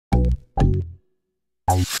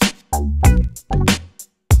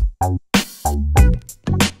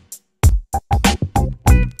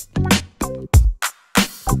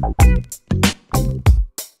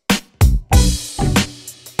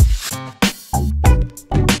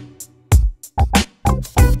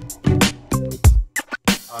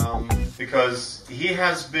because he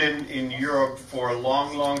has been in Europe for a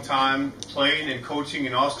long, long time, playing and coaching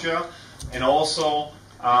in Austria, and also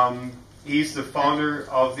he's the founder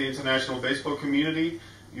of the International Baseball Community.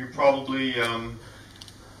 You probably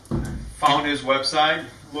found his website,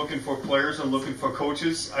 looking for players and looking for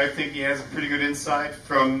coaches. I think he has a pretty good insight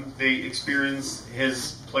from the experience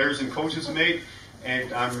his players and coaches made,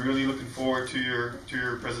 and I'm really looking forward to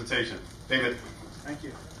your presentation. David. Thank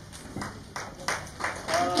you.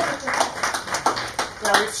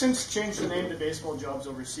 Yeah, we've since changed the name to Baseball Jobs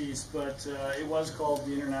Overseas, but it was called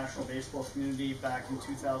the International Baseball Community back in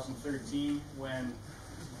 2013 when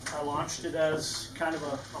I launched it as kind of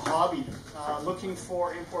a hobby, looking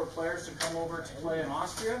for import players to come over to play in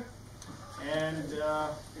Austria, and it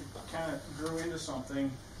kind of grew into something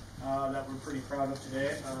that we're pretty proud of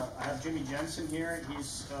today. I have Jimmy Jensen here.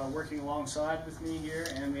 He's working alongside with me here,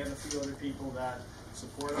 and we have a few other people that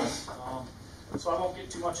support us. So I won't get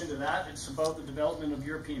too much into that. It's about the development of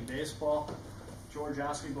European baseball. George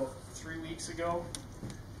asked me about 3 weeks ago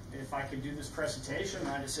if I could do this presentation.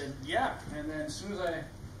 I just said, yeah. And then as soon as I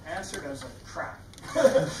answered, I was like, crap.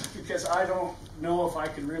 Because I don't know if I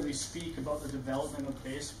can really speak about the development of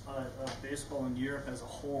baseball in Europe as a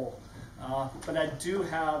whole. But I do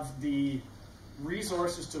have the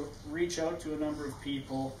resources to reach out to a number of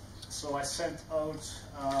people. So I sent out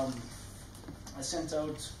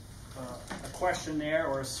a questionnaire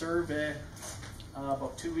or a survey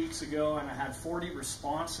about 2 weeks ago, and I had 40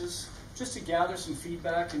 responses just to gather some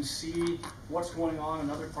feedback and see what's going on in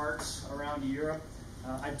other parts around Europe.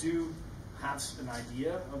 I do have an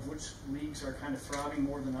idea of which leagues are kind of thriving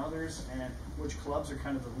more than others and which clubs are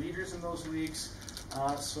kind of the leaders in those leagues.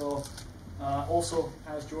 Also,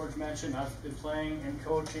 as George mentioned, I've been playing and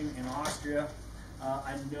coaching in Austria.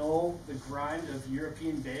 I know the grind of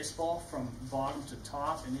European baseball from bottom to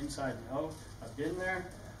top and inside and out. I've been there.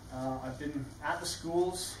 I've been at the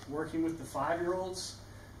schools working with the 5-year-olds.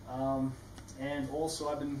 And also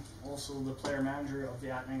I've been the player manager of the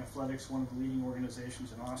Atnang Athletics, one of the leading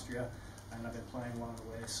organizations in Austria, and I've been playing along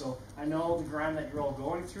the way. So I know the grind that you're all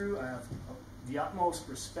going through. I have the utmost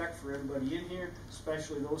respect for everybody in here,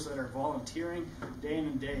 especially those that are volunteering day in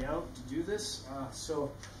and day out to do this.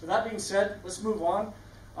 So with that being said, let's move on.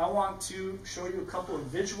 I want to show you a couple of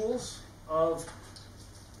visuals of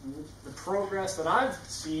the progress that I've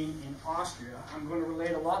seen in Austria. I'm going to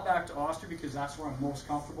relate a lot back to Austria because that's where I'm most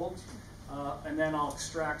comfortable. And then I'll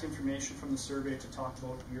extract information from the survey to talk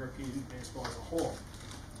about European baseball as a whole.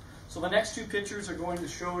 So the next two pictures are going to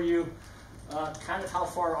show you kind of how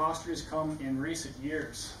far Austria's come in recent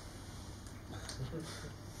years.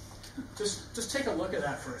 Just take a look at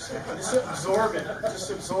that for a second. Just absorb it. Just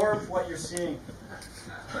absorb what you're seeing.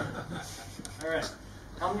 All right.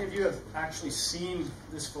 How many of you have actually seen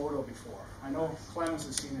this photo before? I know Clemens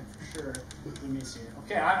has seen it for sure. Let me see it.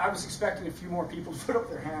 Okay, I was expecting a few more people to put up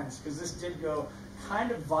their hands because this did go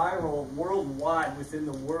kind of viral worldwide within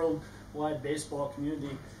the worldwide baseball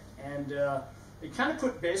community, and it kind of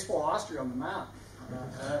put Baseball Austria on the map.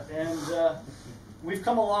 We've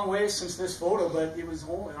come a long way since this photo, but it was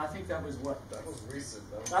only, I think that was what? That was recent.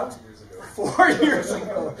 That was 4 years ago. 4 years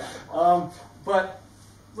ago. But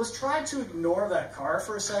let's try to ignore that car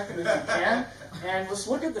for a second if you can, and let's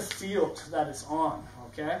look at the field that it's on,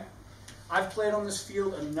 okay? I've played on this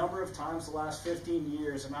field a number of times the last 15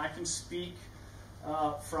 years, and I can speak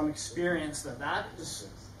from experience that that's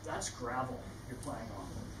gravel you're playing on.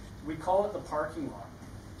 We call it the parking lot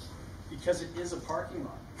because it is a parking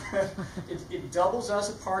lot. It doubles as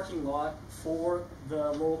a parking lot for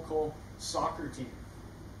the local soccer team,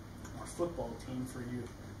 or football team for you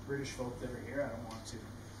British folk that are here. I don't want to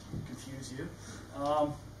confuse you.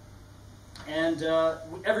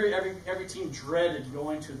 Every team dreaded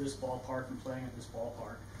going to this ballpark and playing at this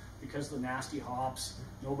ballpark because of the nasty hops.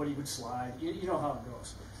 Nobody would slide. You know how it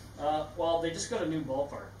goes. Well, they just got a new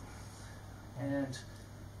ballpark, and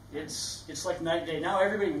it's like night and day. Now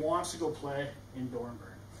everybody wants to go play in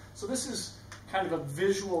Dornbirn. So this is kind of a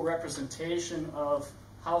visual representation of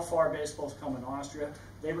how far baseball's come in Austria.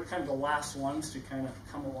 They were kind of the last ones to kind of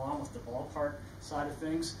come along with the ballpark side of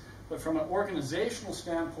things. But from an organizational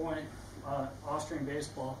standpoint, Austrian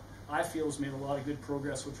baseball, I feel, has made a lot of good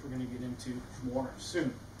progress, which we're going to get into more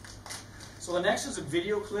soon. So the next is a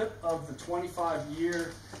video clip of the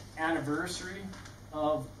 25-year anniversary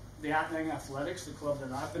of the Atnang Athletics, the club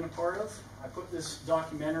that I've been a part of. I put this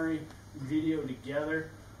documentary video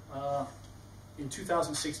together. In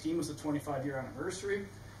 2016 was the 25-year anniversary.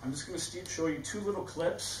 I'm just going to show you two little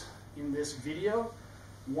clips in this video.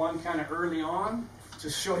 One kind of early on to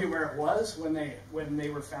show you where it was when they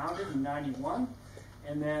were founded in '91,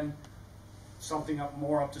 and then something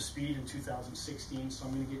more up to speed in 2016, so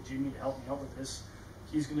I'm going to get Jimmy to help me out with this.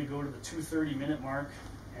 He's going to go to the 2:30-minute mark,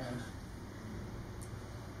 and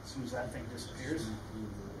as soon as that thing disappears.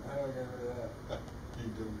 I don't remember that. He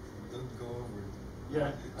doesn't go over.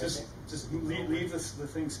 Yeah, just leave the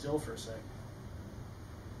thing still for a sec.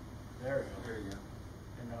 There we go. There you go.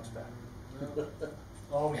 And now it's back.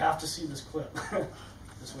 Oh, we have to see this clip.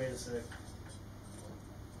 Just wait a sec.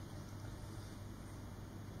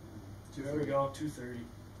 There we go, 2:30.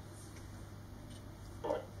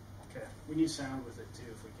 Okay, we need sound with it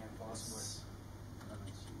too if we can possibly.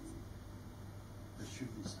 There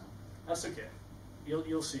should be sound. That's okay.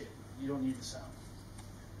 You'll see it. You don't need the sound.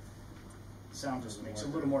 Sound just makes it a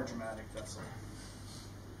little more dramatic, that's all.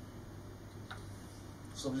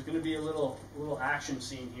 So there's going to be a little action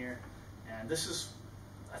scene here, and this is,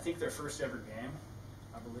 I think, their first ever game,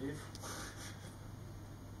 I believe.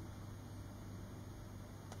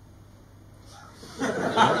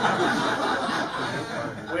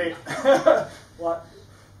 Wait, what?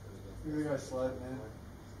 You guys slide, man.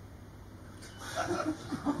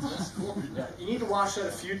 Yeah, you need to watch that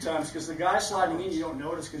a few times because the guy sliding in you don't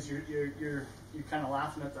notice because you're kind of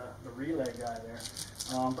laughing at the relay guy there.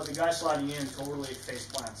 But the guy sliding in totally face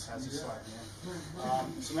plants as he's sliding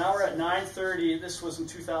in. So now we're at 9:30. This was in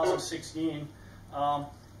 2016,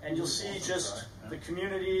 and you'll see just the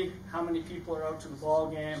community, how many people are out to the ball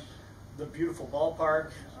game, the beautiful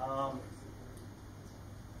ballpark,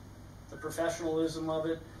 the professionalism of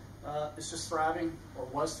it. It's just thriving, or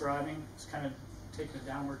was thriving. It's kind of taken a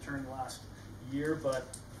downward turn the last year, but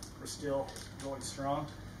we're still going strong.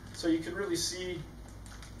 So you can really see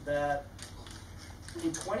that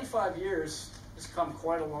in 25 years, it's come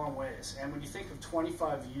quite a long ways. And when you think of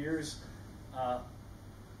 25 years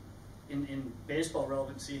in baseball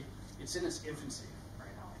relevancy, it's in its infancy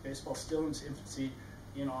right now. Baseball's still in its infancy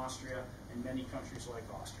in Austria and many countries like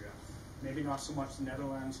Austria. Maybe not so much the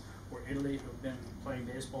Netherlands or Italy, who have been playing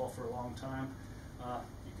baseball for a long time.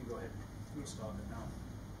 You can go ahead and stop it now.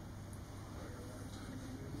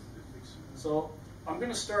 So I'm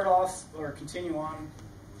going to start off, or continue on,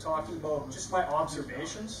 talking about just my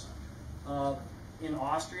observations in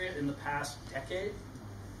Austria in the past decade,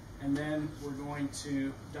 and then we're going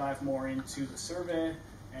to dive more into the survey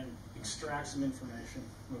and extract some information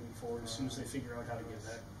moving forward as soon as they figure out how to get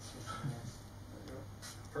that.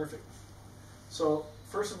 Perfect. So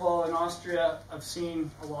first of all, in Austria, I've seen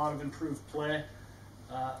a lot of improved play.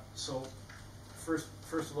 So first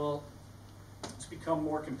of all, it's become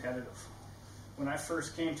more competitive. When I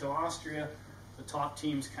first came to Austria, the top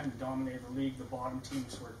teams kind of dominated the league. The bottom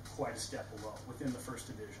teams were quite a step below within the first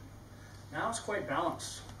division. Now it's quite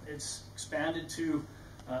balanced. It's expanded to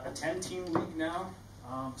a 10-team league now.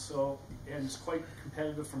 And it's quite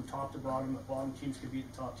competitive from top to bottom. The bottom teams can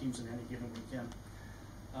beat the top teams in any given weekend.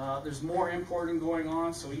 There's more importing going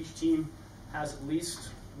on, so each team has at least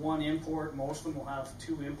one import. Most of them will have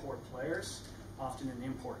 2 import players, often an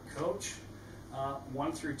import coach,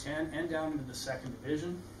 1 through 10, and down into the second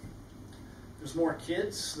division. There's more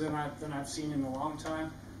kids than I've seen in a long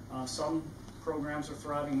time. Some programs are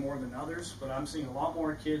thriving more than others, but I'm seeing a lot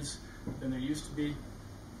more kids than there used to be.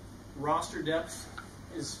 Roster depth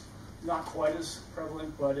is not quite as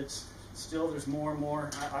prevalent, but it's still, there's more and more.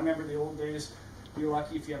 I remember the old days. You're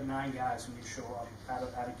lucky if you have 9 guys when you show up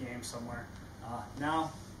at a game somewhere.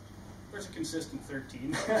 Now, there's a consistent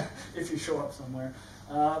 13 if you show up somewhere.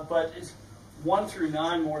 But it's 1 through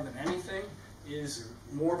 9 more than anything is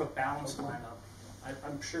more of a balanced lineup.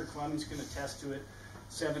 I'm sure Clemens can attest to it.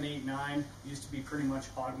 7, 8, 9 used to be pretty much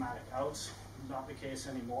automatic outs. Not the case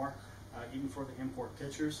anymore, even for the import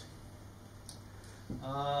pitchers.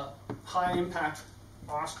 High impact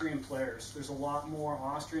Austrian players. There's a lot more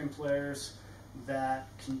Austrian players that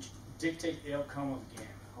can dictate the outcome of the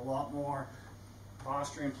game. A lot more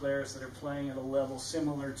Austrian players that are playing at a level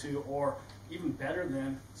similar to, or even better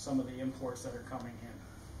than, some of the imports that are coming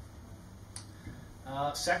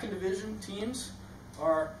in. Second division teams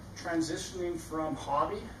are transitioning from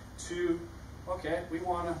hobby to, okay, we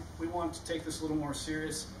want to take this a little more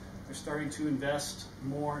serious. They're starting to invest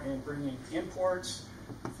more in bringing imports,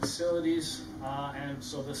 facilities, and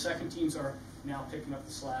so the second teams are now picking up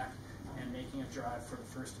the slack and making a drive for the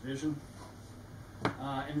first division.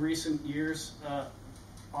 In recent years,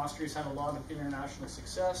 Austria's had a lot of international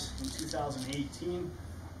success. In 2018,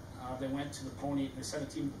 they went to they sent a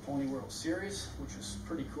team to the Pony World Series, which was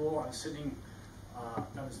pretty cool. I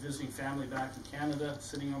was visiting family back in Canada,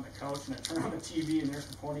 sitting on the couch, and I turned on the TV, and there's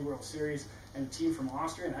the Pony World Series, and a team from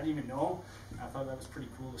Austria, and I didn't even know. I thought that was pretty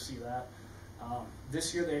cool to see that.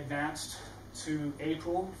 This year they advanced to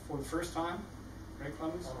April for the first time. Right,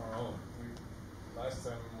 Clemens? Oh, Last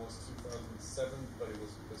time was 2007, but it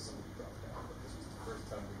was because somebody dropped out. But this was the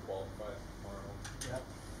first time we qualified tomorrow. Yep.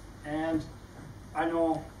 And I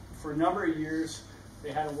know for a number of years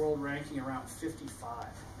they had a world ranking around 55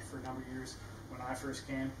 for a number of years when I first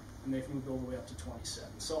came, and they've moved all the way up to 27.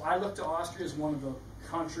 So I look to Austria as one of the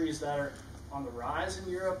countries that are on the rise in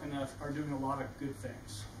Europe and are doing a lot of good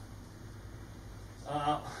things.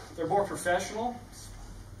 They're more professional.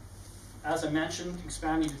 As I mentioned,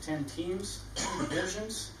 expanding to 10 teams, 2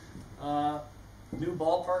 divisions. New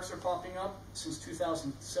ballparks are popping up. Since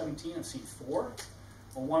 2017, I've seen 4.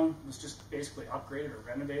 Well, one was just basically upgraded or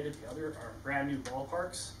renovated. The other are brand new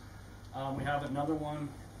ballparks. We have another one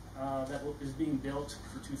that is being built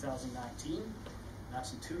for 2019.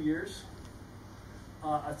 That's in 2 years.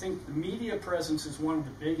 I think the media presence is one of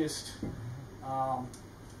the biggest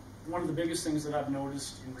things that I've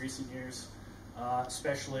noticed in recent years,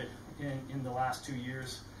 especially in the last 2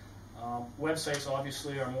 years. Websites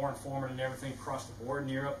obviously are more informative and everything across the board in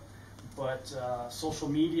Europe, but social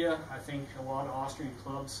media, I think a lot of Austrian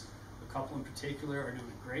clubs, a couple in particular, are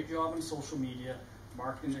doing a great job in social media,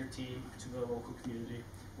 marketing their team to the local community,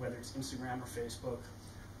 whether it's Instagram or Facebook.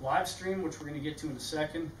 Live stream, which we're going to get to in a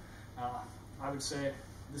second, I would say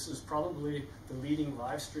this is probably the leading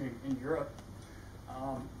live stream in Europe.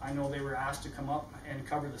 I know they were asked to come up and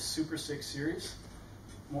cover the Super 6 series,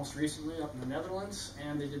 most recently up in the Netherlands,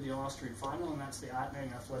 and they did the Austrian final, and that's the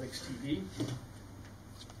Atmang Athletics TV.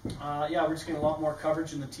 Yeah, we're just getting a lot more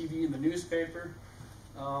coverage in the TV and the newspaper.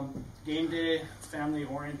 Game day,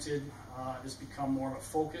 family-oriented, has become more of a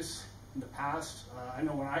focus in the past. I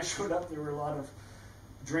know when I showed up, there were a lot of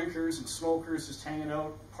drinkers and smokers just hanging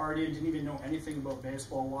out, partying, didn't even know anything about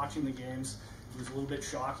baseball, watching the games. It was a little bit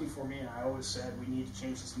shocking for me, and I always said we need to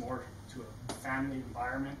change this more to a family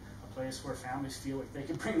environment, a place where families feel like they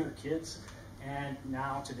can bring their kids. And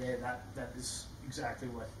now, today, that is exactly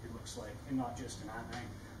what it looks like, and not just in Atmang,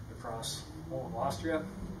 across all of Austria.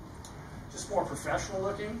 Just more professional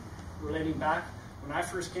looking, relating back. When I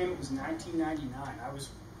first came, it was 1999. I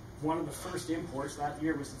was one of the first imports. That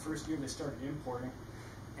year was the first year they started importing.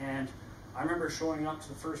 And I remember showing up to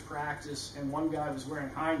the first practice, and one guy was wearing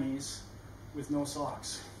high knees with no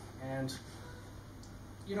socks. And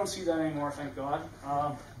you don't see that anymore, thank God.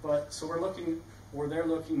 But so they're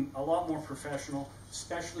looking a lot more professional,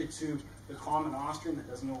 especially to the common Austrian that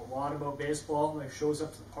doesn't know a lot about baseball, that shows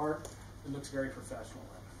up to the park. It looks very professional.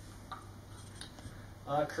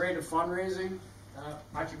 Creative fundraising.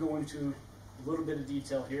 I could go into a little bit of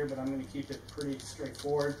detail here, but I'm going to keep it pretty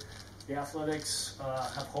straightforward. The Athletics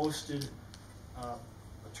have hosted a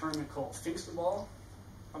tournament called Pfingstenball.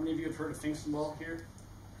 How many of you have heard of Pfingstenball here?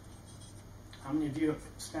 How many of you have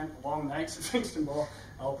spent long nights at Pfingstenball?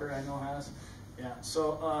 Alper, I know, has. Yeah,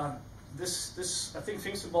 so this I think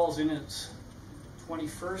Pfingstenball is in its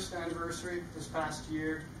 21st anniversary this past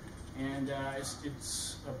year, and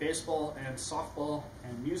it's a baseball and softball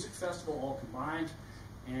and music festival all combined,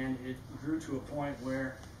 and it grew to a point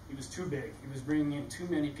where it was too big. It was bringing in too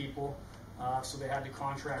many people, so they had to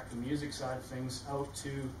contract the music side of things out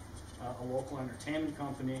to a local entertainment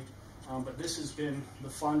company. But this has been the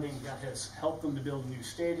funding that has helped them to build a new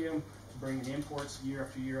stadium, to bring in imports year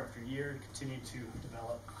after year after year, and continue to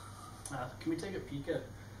develop. Can we take a peek at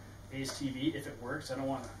A's TV if it works? I don't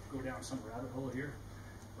want to go down some rabbit hole here,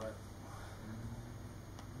 but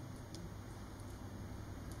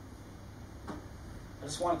I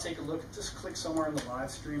just want to take a look. Just click somewhere in the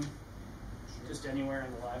live stream, just anywhere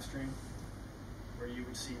in the live stream where you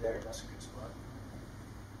would see there. That's a good spot.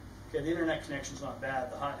 Okay, the internet connection's not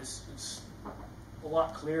bad. The hot it's a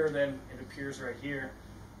lot clearer than it appears right here.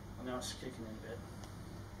 Well, now it's kicking in a bit.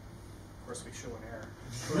 Of course, we show an error.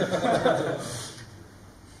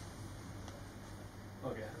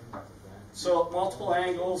 Okay. So multiple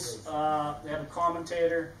angles. They have a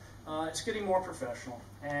commentator. It's getting more professional.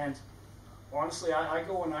 And honestly, I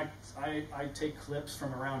go and I take clips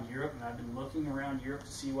from around Europe, and I've been looking around Europe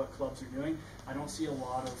to see what clubs are doing. I don't see a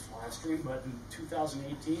lot of live stream, but in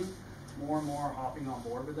 2018, more and more are hopping on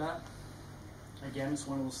board with that. Again, it's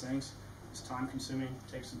one of those things. It's time consuming,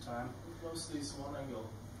 takes some time. Mostly it's one angle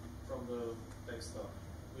from the desktop.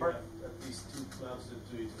 We Pardon? have at least 2 clubs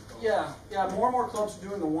that do it. Yeah, more and more clubs are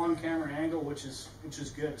doing the one camera angle, which is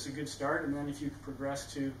good. It's a good start, and then if you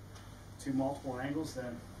progress to multiple angles,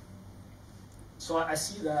 then. So I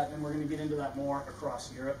see that, and we're going to get into that more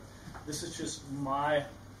across Europe. This is just my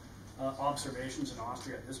observations in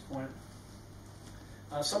Austria at this point.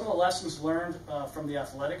 Some of the lessons learned from the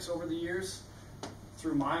Athletics over the years,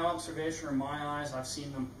 through my observation or my eyes, I've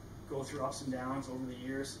seen them go through ups and downs over the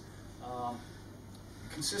years.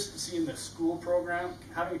 consistency in the school program,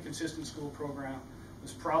 having a consistent school program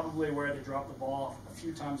was probably where they dropped the ball a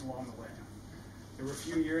few times along the way. There were a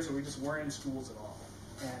few years where we just weren't in schools at all.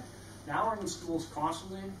 And now we're in schools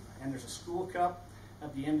constantly, and there's a school cup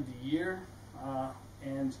at the end of the year,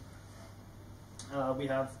 and we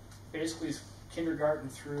have basically kindergarten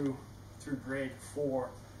through grade 4.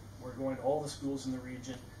 We're going to all the schools in the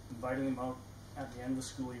region, inviting them out at the end of the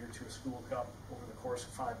school year to a school cup over the course of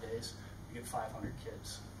 5 days. We get 500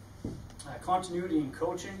 kids. Continuity in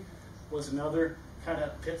coaching was another kind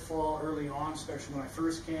of pitfall early on, especially when I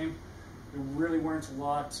first came. There really weren't a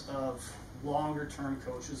lot of longer-term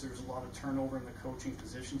coaches. There was a lot of turnover in the coaching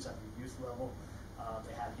positions at the youth level.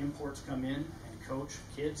 They had imports come in and coach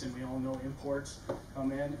kids, and we all know imports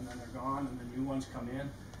come in and then they're gone, and the new ones come in.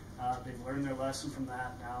 They've learned their lesson from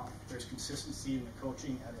that. Now there's consistency in the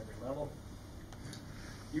coaching at every level.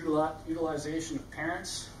 Utilization of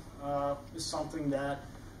parents is something that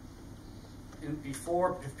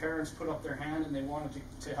before, if parents put up their hand and they wanted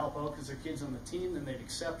to help out because their kid's on the team, then they'd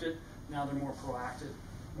accept it. Now they're more proactive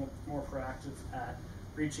at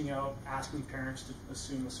reaching out, asking parents to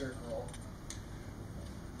assume a certain role.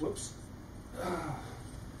 Whoops.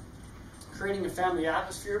 Creating a family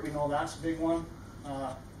atmosphere, we know that's a big one.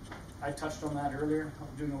 I touched on that earlier.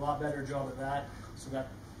 I'm doing a lot better job of that, so that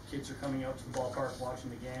kids are coming out to the ballpark watching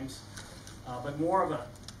the games. But more of a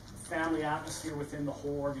family atmosphere within the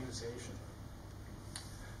whole organization.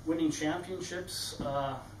 Winning championships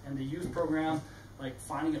and the youth program, like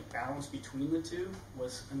finding a balance between the two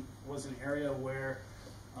was an area where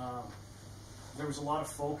there was a lot of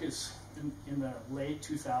focus in the late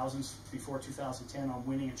 2000s, before 2010, on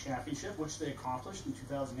winning a championship, which they accomplished in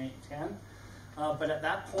 2008 and 10. But at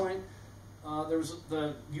that point, there was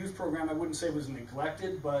the youth program. I wouldn't say was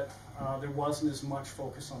neglected, but there wasn't as much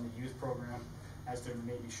focus on the youth program as there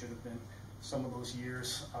maybe should have been. Some of those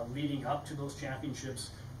years leading up to those championships,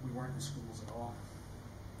 we weren't in schools at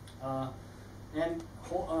all.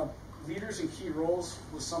 Leaders in key roles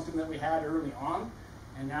was something that we had early on,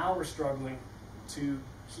 and now we're struggling to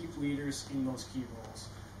keep leaders in those key roles.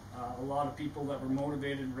 A lot of people that were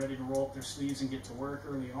motivated and ready to roll up their sleeves and get to work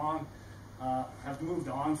early on have moved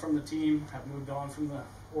on from the team, have moved on from the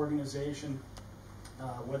organization,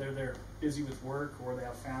 whether they're busy with work or they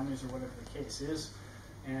have families or whatever the case is,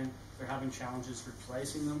 and they're having challenges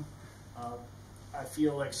replacing them. I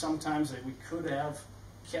feel like sometimes that we could have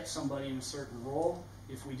kept somebody in a certain role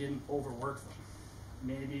if we didn't overwork them.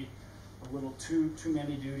 Maybe a little too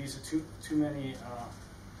many duties, too many.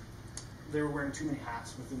 They were wearing too many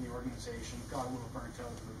hats within the organization. Got a little burnt out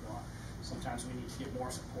and moved on. Sometimes we need to get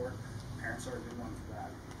more support. Parents are a good one for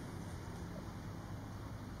that.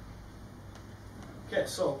 Okay,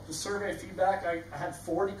 so the survey feedback, I had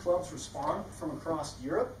 40 clubs respond from across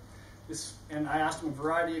Europe. And I asked them a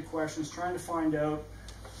variety of questions, trying to find out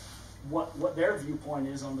what their viewpoint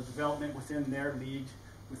is on the development within their league,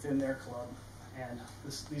 within their club. And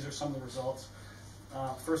these are some of the results.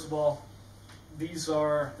 First of all, these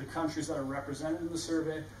are the countries that are represented in the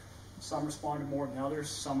survey. Some responded more than others.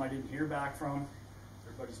 Some I didn't hear back from.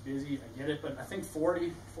 Everybody's busy, I get it, but I think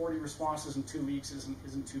 40 responses in 2 weeks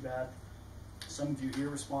isn't too bad. Some of you here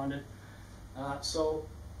responded. So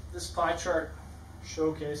this pie chart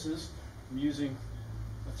showcases, I'm using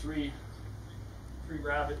a three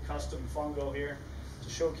rabbit custom fungo here to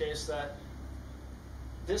showcase that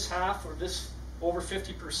this half, or this over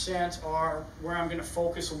 50%, are where I'm going to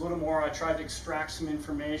focus a little more. I tried to extract some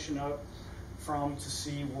information out from to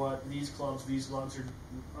see what these clubs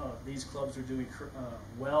are doing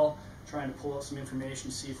well, trying to pull out some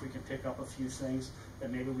information, see if we can pick up a few things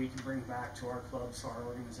that maybe we can bring back to our clubs, our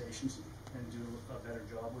organizations, and do a better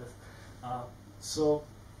job with. So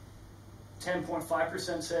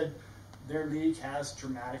 10.5% said their league has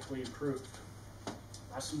dramatically improved.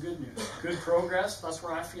 That's some good news. Good progress. That's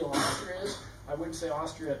where I feel Austria is. I wouldn't say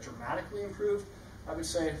Austria dramatically improved. I would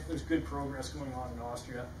say there's good progress going on in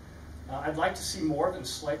Austria. I'd like to see more than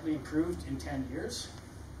slightly improved in 10 years.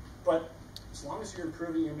 But as long as you're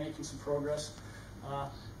improving, you're making some progress.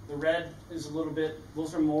 The red is a little bit,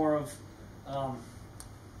 those are more of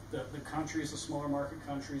the countries, the smaller market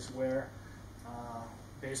countries where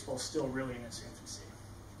baseball is still really in its infancy.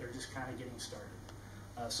 They're just kind of getting started.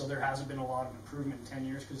 So there hasn't been a lot of improvement in 10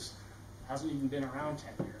 years because it hasn't even been around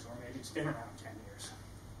 10 years, or maybe it's been around 10 years.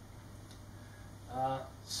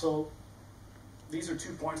 So these are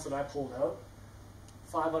 2 points that I pulled out.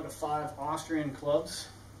 5 out of 5 Austrian clubs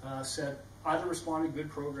said either responded good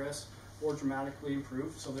progress or dramatically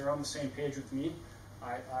improved, so they're on the same page with me.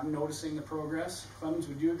 I'm noticing the progress. Clemens,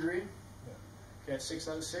 would you agree? Yeah. Okay, 6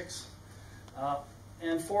 out of 6.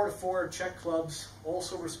 And 4 to 4 Czech clubs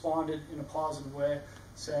also responded in a positive way,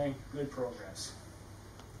 saying good progress.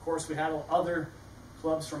 Of course, we had other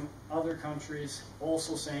clubs from other countries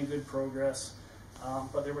also saying good progress,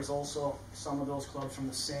 but there was also some of those clubs from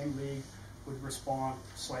the same league would respond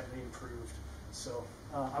slightly improved. So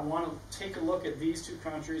I want to take a look at these two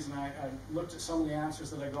countries, and I looked at some of the answers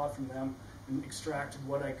that I got from them and extracted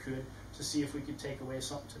what I could to see if we could take away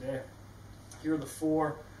something today. Here are the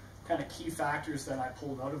 4 kind of key factors that I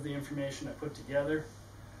pulled out of the information I put together.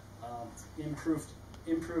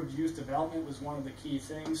 Improved youth development was one of the key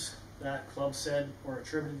things that clubs said or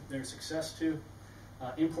attributed their success to.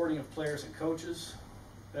 Importing of players and coaches,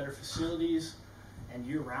 better facilities and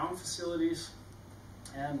year-round facilities,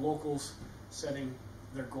 and locals setting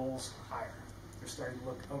their goals higher. They're starting to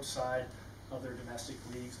look outside of their domestic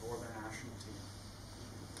leagues or their national team.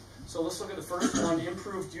 So let's look at the first one,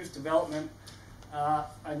 improved youth development.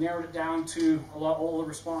 I narrowed it down to all the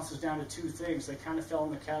responses down to 2 things. They kind of fell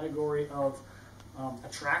in the category of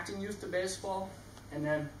attracting youth to baseball and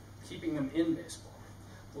then keeping them in baseball.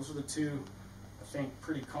 Those are the 2, I think,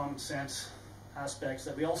 pretty common sense aspects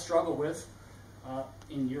that we all struggle with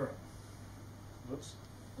in Europe. Whoops,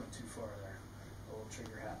 went too far there. A little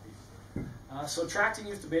trigger happy. So attracting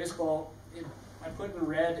youth to baseball, I put in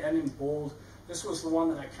red and in bold. This was the one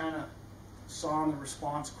that I kind of saw in the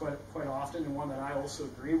response quite often, and one that I also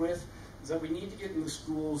agree with, is that we need to get into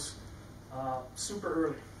schools super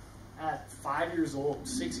early. At 5 years old,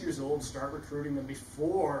 6 years old, start recruiting them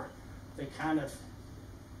before they kind of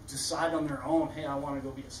decide on their own, hey, I want to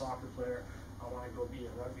go be a soccer player, I want to go be a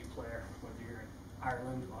rugby player, whether you're in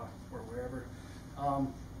Ireland or wherever.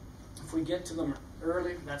 If we get to them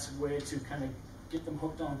early, that's a way to kind of get them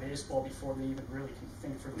hooked on baseball before they even really can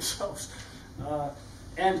think for themselves.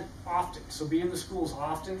 And often, so be in the schools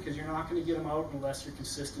often, because you're not going to get them out unless you're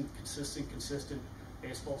consistent.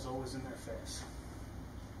 Baseball's always in their face.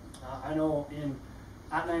 I know in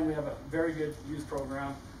Atnang we have a very good youth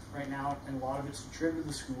program right now, and a lot of it's attributed to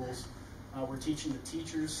the schools. We're teaching the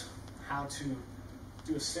teachers how to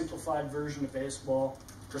do a simplified version of baseball,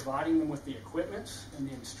 providing them with the equipment and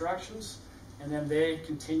the instructions, and then they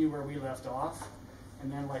continue where we left off.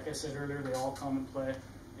 And then, like I said earlier, they all come and play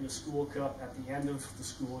in a school cup at the end of the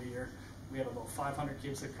school year. We have about 500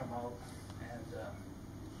 kids that come out, and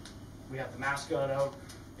we have the mascot out.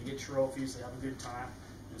 They get trophies, they have a good time.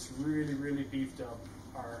 And it's really, really beefed up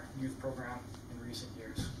our youth program in recent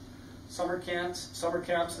years. Summer camps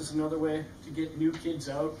is another way to get new kids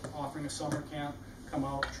out, offering a summer camp, come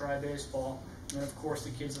out, try baseball. And then, of course,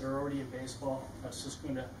 the kids that are already in baseball, that's just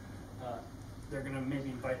going to, they're going to maybe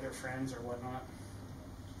invite their friends or whatnot.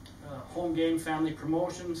 Home game family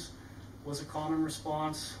promotions was a common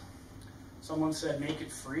response. Someone said make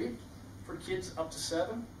it free for kids up to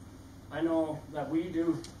 7. I know that we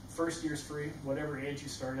do first year's free. Whatever age you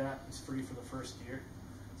start at is free for the first year.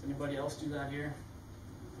 Does anybody else do that here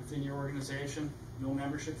within your organization? No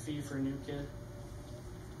membership fee for a new kid.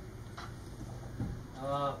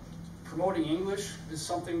 Promoting English is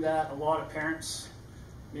something that a lot of parents,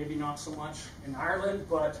 maybe not so much in Ireland,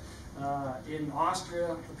 but in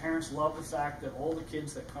Austria, the parents love the fact that all the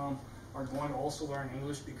kids that come are going to also learn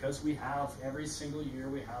English, because we have, every single year,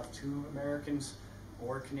 we have 2 Americans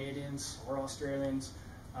or Canadians or Australians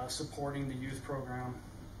supporting the youth program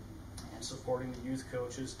and supporting the youth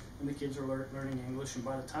coaches, and the kids are learning English, and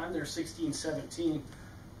by the time they're 16, 17,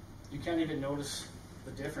 you can't even notice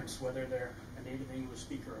the difference whether they're a native English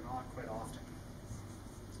speaker or not quite often.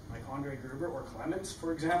 Like Andre Gruber or Clemens,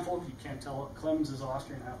 for example, you can't tell Clemens is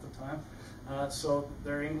Austrian half the time, so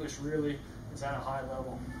their English really is at a high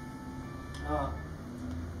level.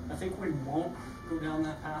 I think we won't go down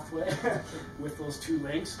that pathway with those 2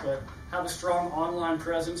 links, but have a strong online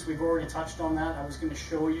presence. We've already touched on that. I was going to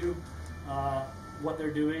show you what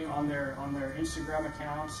they're doing on their Instagram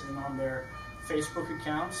accounts and on their Facebook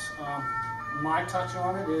accounts. My touch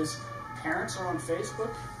on it is parents are on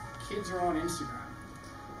Facebook, kids are on Instagram.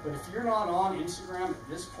 But if you're not on Instagram at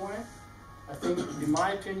this point, I think, in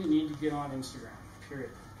my opinion, you need to get on Instagram, period.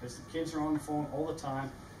 Because the kids are on the phone all the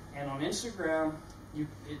time. And on Instagram,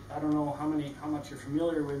 I don't know how much you're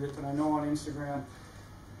familiar with it, but I know on Instagram,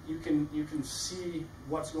 you can see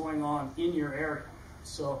what's going on in your area.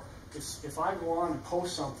 So if I go on and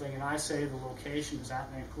post something and I say the location is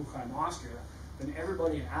Atnang, Mulhouse, Austria, then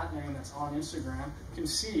everybody in Atnang that's on Instagram can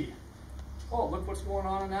see, oh, look what's going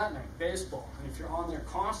on in Atnang, baseball. And if you're on there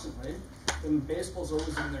constantly, then baseball's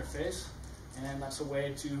always in their face, and that's a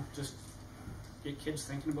way to just get kids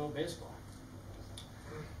thinking about baseball.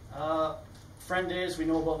 Friend days, we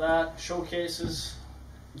know about that. Showcases,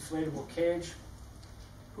 inflatable cage.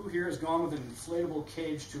 Who here has gone with an inflatable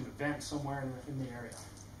cage to an event somewhere in the area?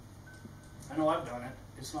 I know I've done it.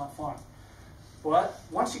 It's not fun. But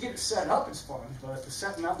once you get it set up, it's fun. But the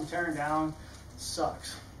setting up and tearing down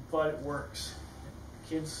sucks. But it works.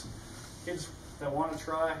 Kids that want to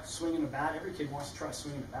try swinging a bat, every kid wants to try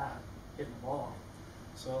swinging a bat, hitting the ball.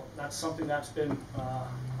 So that's something that's been,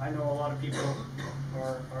 I know a lot of people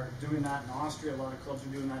are doing that in Austria. A lot of clubs are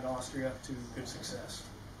doing that in Austria to good success.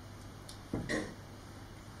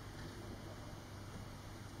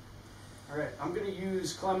 All right, I'm going to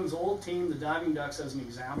use Clemens' old team, the Diving Ducks, as an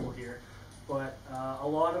example here. But a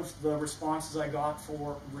lot of the responses I got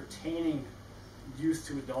for retaining youth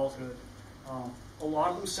to adulthood, a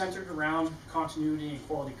lot of them centered around continuity and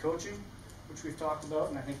quality coaching, which we've talked about,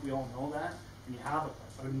 and I think we all know that. When you have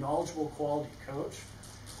a knowledgeable quality coach,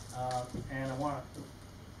 and I want to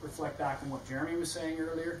reflect back on what Jeremy was saying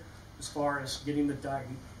earlier, as far as getting the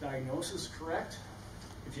diagnosis correct.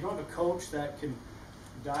 If you don't have a coach that can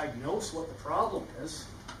diagnose what the problem is,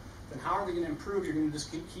 then how are they going to improve? You're going to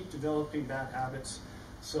just keep developing bad habits.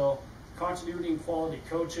 So continuity and quality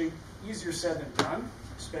coaching, easier said than done,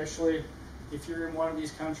 especially if you're in one of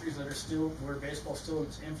these countries that are still, where baseball's still in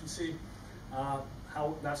its infancy.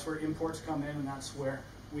 That's where imports come in, and that's where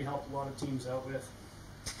we help a lot of teams out with.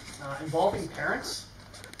 Involving parents,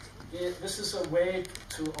 this is a way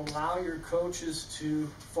to allow your coaches to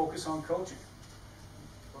focus on coaching.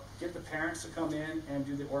 Get the parents to come in and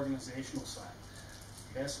do the organizational side.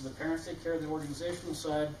 Okay, so the parents take care of the organizational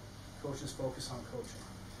side, coaches focus on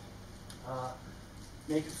coaching.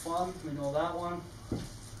 Make it fun, we know that one.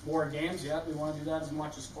 More games, yeah, we want to do that as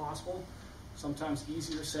much as possible. Sometimes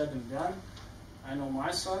easier said than done. I know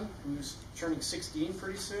my son, who's turning 16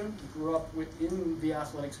 pretty soon, grew up within the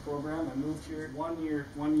athletics program. I moved here at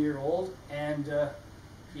 1 year old, and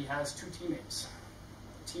he has 2 teammates,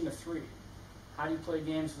 a team of 3. How do you play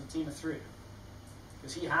games with a team of 3?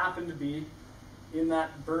 Because he happened to be in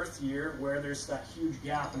that birth year where there's that huge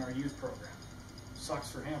gap in our youth program. Sucks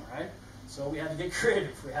for him, right? So we had to get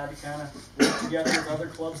creative. We had to kind of work together with other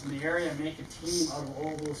clubs in the area and make a team out of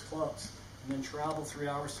all those clubs, and then travel 3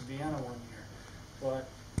 hours to Vienna 1 year. But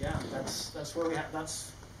yeah, that's where we have.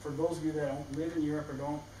 That's for those of you that don't live in Europe or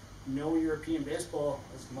don't know European baseball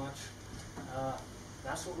as much.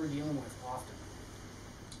 That's what we're dealing with often.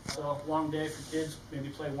 So long day for kids. Maybe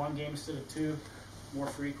play 1 game instead of 2, more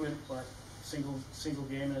frequent, but single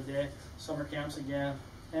game in a day. Summer camps again,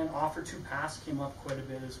 and offer to pass came up quite a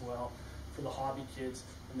bit as well for the hobby kids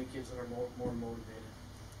and the kids that are more motivated.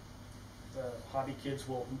 The hobby kids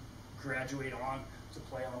will graduate on to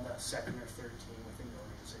play on the 2nd or 3rd team within the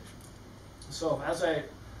organization. So as I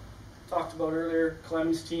talked about earlier,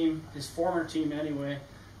 Clem's team, his former team anyway,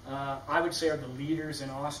 I would say are the leaders in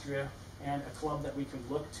Austria and a club that we can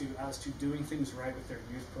look to as to doing things right with their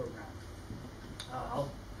youth program. I'll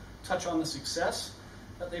touch on the success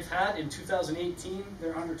that they've had. In 2018,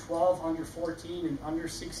 their under 12, under 14, and under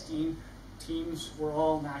 16 teams were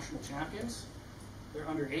all national champions. Their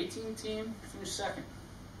under 18 team finished 2nd.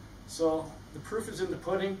 So the proof is in the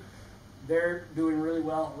pudding. They're doing really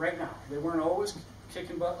well right now. They weren't always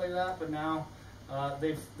kicking butt like that, but now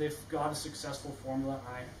they've got a successful formula.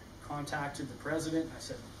 I contacted the president. I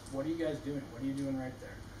said, "What are you guys doing? What are you doing right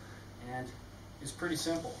there?" And it's pretty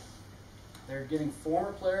simple. They're getting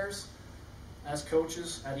former players as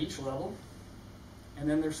coaches at each level, and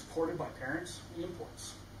then they're supported by parents and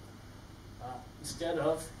imports. Instead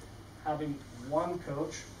of having one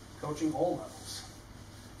coach coaching all levels.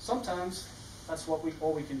 Sometimes that's what we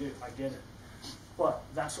can do. I get it. But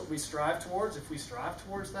that's what we strive towards. If we strive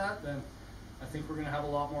towards that, then I think we're going to have a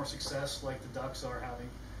lot more success like the Ducks are having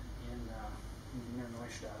in Wiener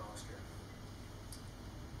Neustadt, Austria.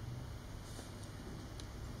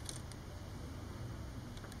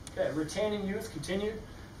 Okay, retaining youth continued.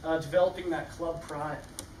 Developing that club pride.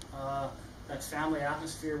 That family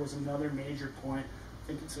atmosphere was another major point. I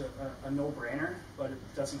think it's a no-brainer, but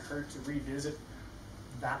it doesn't hurt to revisit.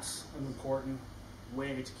 That's an important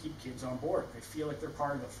way to keep kids on board. They feel like they're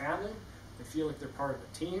part of the family. They feel like they're part of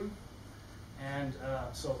the team. And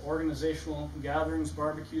so organizational gatherings,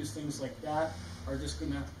 barbecues, things like that are just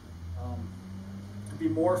going to be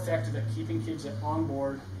more effective at keeping kids on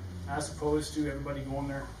board as opposed to everybody going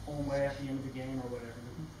their own way at the end of the game or whatever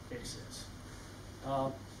the case is.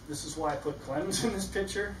 This is why I put Clemens in this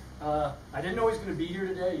picture. I didn't know he was going to be here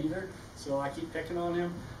today either, so I keep picking on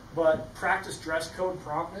him. But practice dress code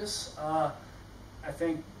promptness. I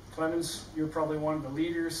think, Clemens, you're probably one of the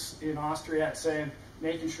leaders in Austria at saying,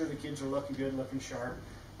 making sure the kids are looking good, looking sharp.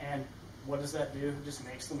 And what does that do? It just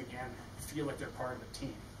makes them, again, feel like they're part of the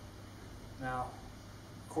team. Now,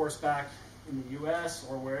 of course, back in the U.S.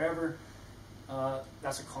 or wherever,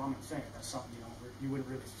 that's a common thing. That's something you wouldn't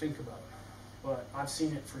really think about. But I've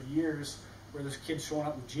seen it for years where there's kids showing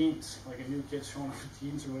up with jeans, like a new kid showing up with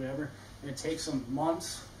jeans or whatever, and it takes them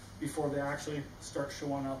months before they actually start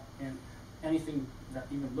showing up in anything that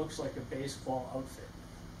even looks like a baseball outfit.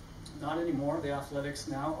 Not anymore. The athletics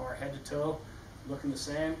now are head to toe, looking the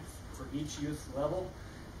same for each youth level,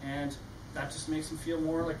 and that just makes them feel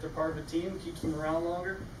more like they're part of a team, keeps them around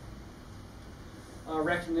longer.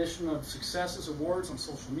 Recognition of successes, awards on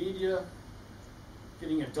social media,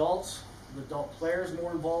 getting adult players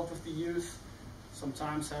more involved with the youth.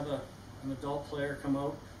 Sometimes have an adult player come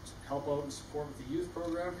out to help out and support with the youth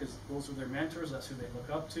program because those are their mentors, that's who they look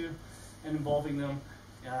up to, and involving them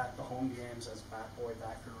at the home games as bat boy,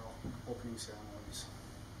 bat girl, opening ceremonies.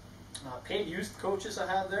 Paid youth coaches I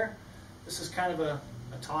have there. This is kind of a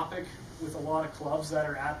topic with a lot of clubs that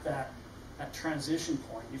are at that transition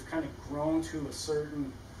point. You've kind of grown to a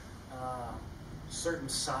certain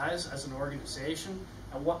size as an organization.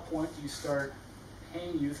 At what point do you start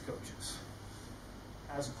paying youth coaches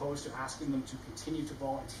as opposed to asking them to continue to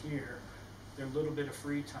volunteer their little bit of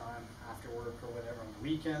free time after work or whatever on the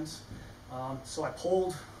weekends? So I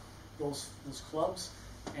polled those clubs,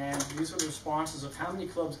 and these are the responses of how many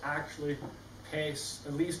clubs actually pay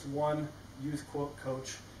at least one youth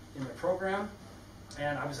coach in their program.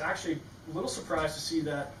 And I was actually a little surprised to see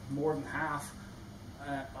that more than half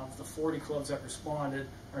of the 40 clubs that responded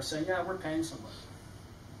are saying, yeah, we're paying somebody.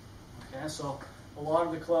 Okay, so a lot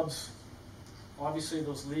of the clubs, obviously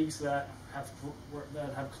those leagues that have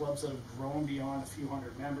clubs that have grown beyond a few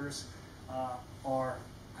hundred members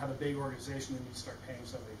have a big organization and need to start paying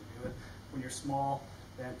somebody to do it. When you're small,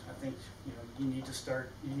 then I think you need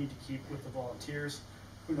to keep with the volunteers.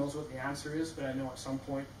 Who knows what the answer is, but I know at some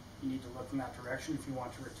point you need to look in that direction if you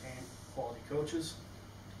want to retain quality coaches.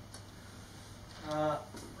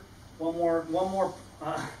 One more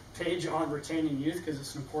page on retaining youth, because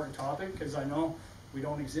it's an important topic, because I know we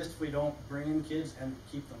don't exist if we don't bring in kids and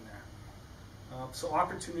keep them there. So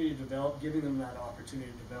opportunity to develop, giving them that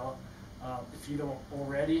opportunity to develop. If you don't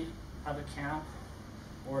already have a camp,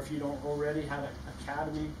 or if you don't already have an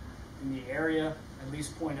academy in the area, at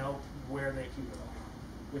least point out where they can go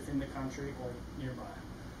within the country or nearby.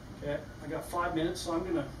 Okay, I got 5 minutes, so I'm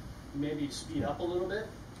going to maybe speed up a little bit.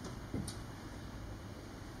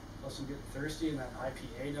 Plus I'm getting thirsty, and that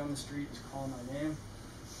IPA down the street is calling my name.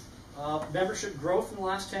 Membership growth in the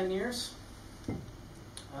last 10 years.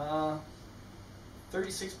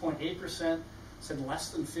 36.8% said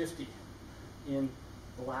less than 50 in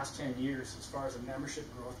the last 10 years as far as a membership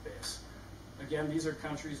growth base. Again, these are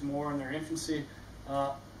countries more in their infancy.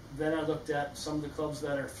 Then I looked at some of the clubs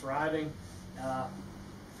that are thriving.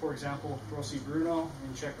 For example, Rossi Bruno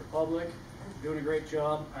in Czech Republic, doing a great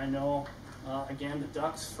job. I know, again, the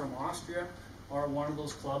Ducks from Austria are one of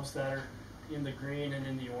those clubs that are in the green and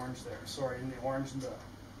in the orange there. Sorry, in the orange and the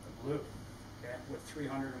blue, okay, with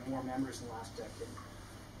 300 or more members in the last decade.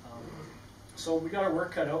 So we got our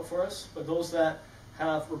work cut out for us, but those that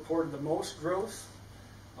have reported the most growth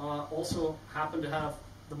also happen to have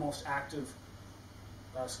the most active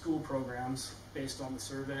school programs based on the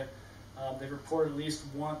survey. They've reported at least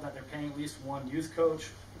one, that they're paying at least one youth coach.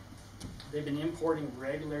 They've been importing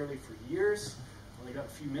regularly for years. Only got a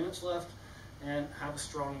few minutes left, and have a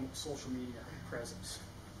strong social media presence.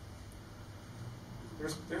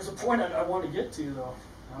 There's a point I want to get to though.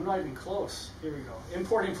 I'm not even close. Here we go.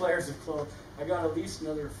 Importing players have closed. I got at least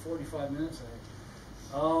another 45 minutes, I think.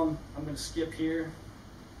 I'm going to skip here.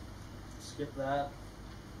 Skip that.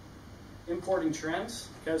 Importing trends,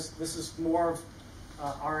 because this is more of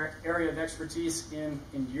our area of expertise in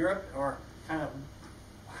Europe, or kind of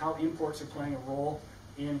how imports are playing a role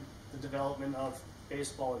in the development of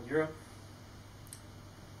baseball in Europe.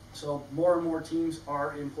 So more and more teams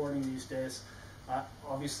are importing these days.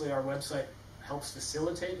 Obviously our website helps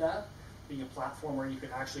facilitate that, being a platform where you can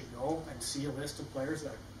actually go and see a list of players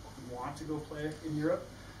that want to go play in Europe.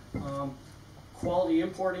 Quality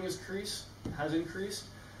importing has increased.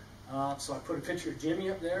 So I put a picture of Jimmy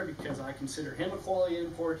up there because I consider him a quality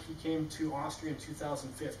import. He came to Austria in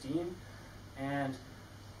 2015, and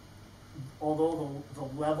although the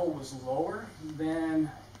level was lower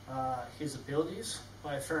than his abilities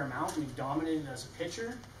by a fair amount, and he dominated as a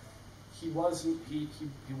pitcher, he wasn't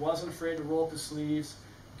afraid to roll up his sleeves,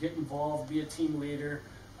 get involved, be a team leader.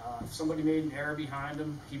 If somebody made an error behind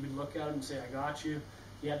him, he would look at him and say, "I got you."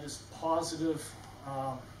 He had this positive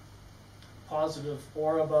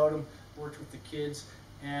aura about him, worked with the kids,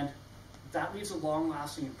 and that leaves a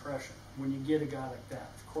long-lasting impression when you get a guy like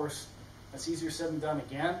that. Of course, that's easier said than done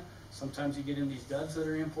again, Sometimes you get in these duds that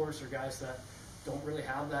are imports or guys that don't really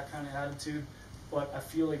have that kind of attitude. But I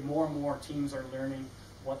feel like more and more teams are learning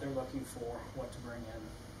what they're looking for, what to bring in.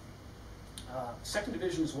 Second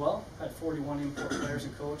division as well, had 41 import players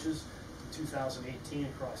and coaches in 2018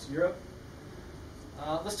 across Europe.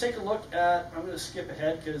 Let's take a look at, I'm going to skip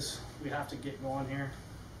ahead because we have to get going here.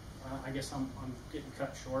 I guess I'm getting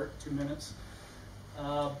cut short, 2 minutes.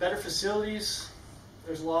 Better facilities,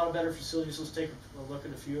 there's a lot of better facilities. Let's take a look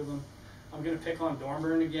at a few of them. I'm going to pick on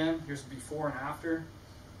Dornbirn again. Here's the before and after.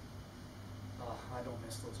 I don't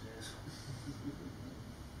miss those days.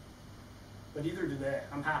 But either do they.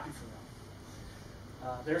 I'm happy for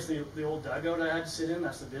them. There's the old dugout I had to sit in.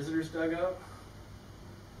 That's the visitors' dugout.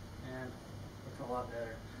 And looking a lot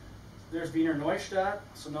better. There's Wiener Neustadt.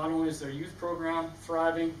 So not only is their youth program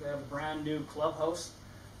thriving, they have a brand new clubhouse,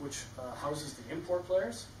 which houses the import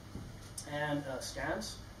players and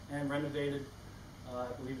stands, and renovated. I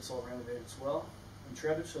believe it's all renovated as well. In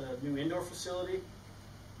Trebich, a new indoor facility.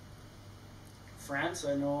 France,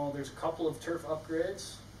 I know there's a couple of turf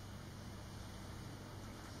upgrades.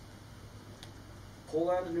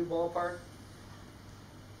 Poland, a new ballpark.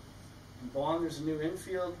 In Bonn, there's a new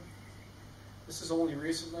infield. This is only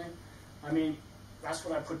recently. I mean, that's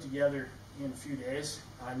what I put together in a few days.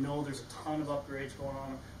 I know there's a ton of upgrades going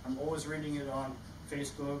on. I'm always reading it on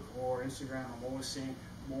Facebook or Instagram. I'm always seeing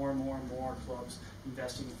more and more and more clubs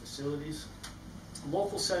investing in facilities.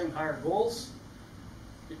 Local setting higher goals.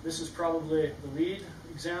 This is probably the lead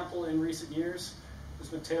example in recent years. This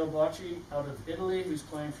is Matteo Bocci out of Italy, who's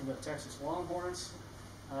playing for the Texas Longhorns.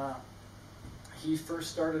 He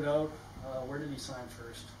first started out, where did he sign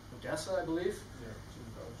first? Odessa, I believe.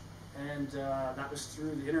 Yeah, and that was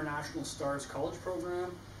through the International Stars College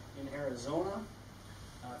Program in Arizona.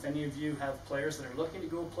 If any of you have players that are looking to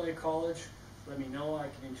go play college, let me know. I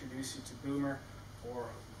can introduce you to Boomer or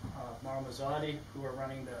Mara Mazzotti, who are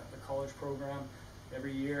running the college program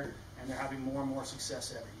every year, and they're having more and more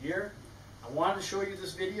success every year. I wanted to show you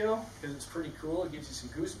this video because it's pretty cool. It gives you some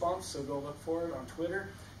goosebumps, so go look for it on Twitter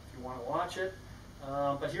if you want to watch it.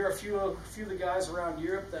 But here are a few of the guys around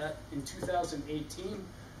Europe that in 2018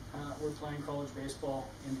 were playing college baseball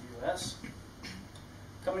in the U.S.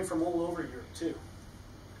 Coming from all over Europe too.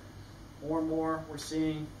 More and more we're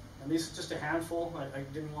seeing, and these are just a handful. I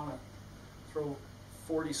didn't want to throw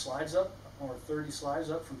 40 slides up or 30 slides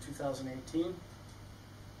up from 2018.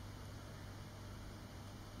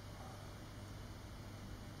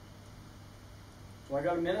 So I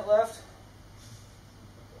got a minute left.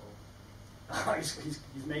 He's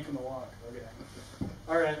making the walk. Okay.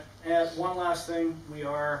 All right. And one last thing, we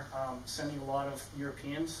are sending a lot of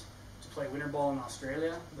Europeans to play winter ball in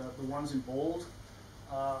Australia. The ones in bold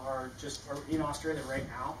are in Australia right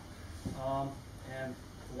now, and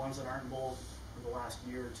the ones that aren't in bold for the last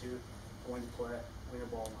year or two are going to play winter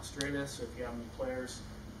ball in Australia. So if you have any players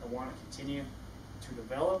that want to continue to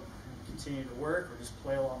develop, continue to work, or just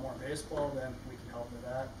play a lot more baseball, then we can help with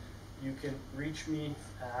that. You can reach me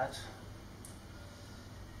at,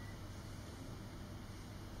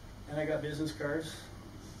 and I got business cards.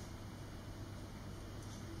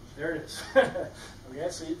 There it is. Okay,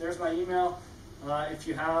 so there's my email. If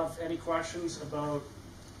you have any questions about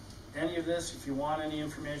any of this, if you want any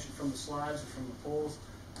information from the slides or from the polls,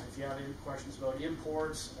 if you have any questions about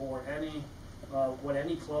imports or any what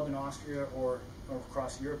any club in Austria or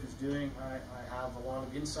across Europe is doing, I have a lot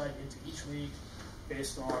of insight into each league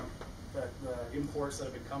based on the imports that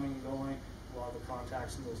have been coming and going, a lot of the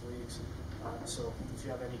contacts in those leagues. So if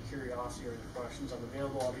you have any curiosity or any questions, I'm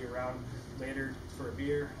available. I'll be around later for a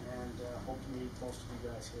beer, and hope to meet most of you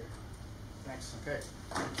guys here. Thanks. Okay.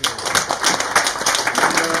 Thank you.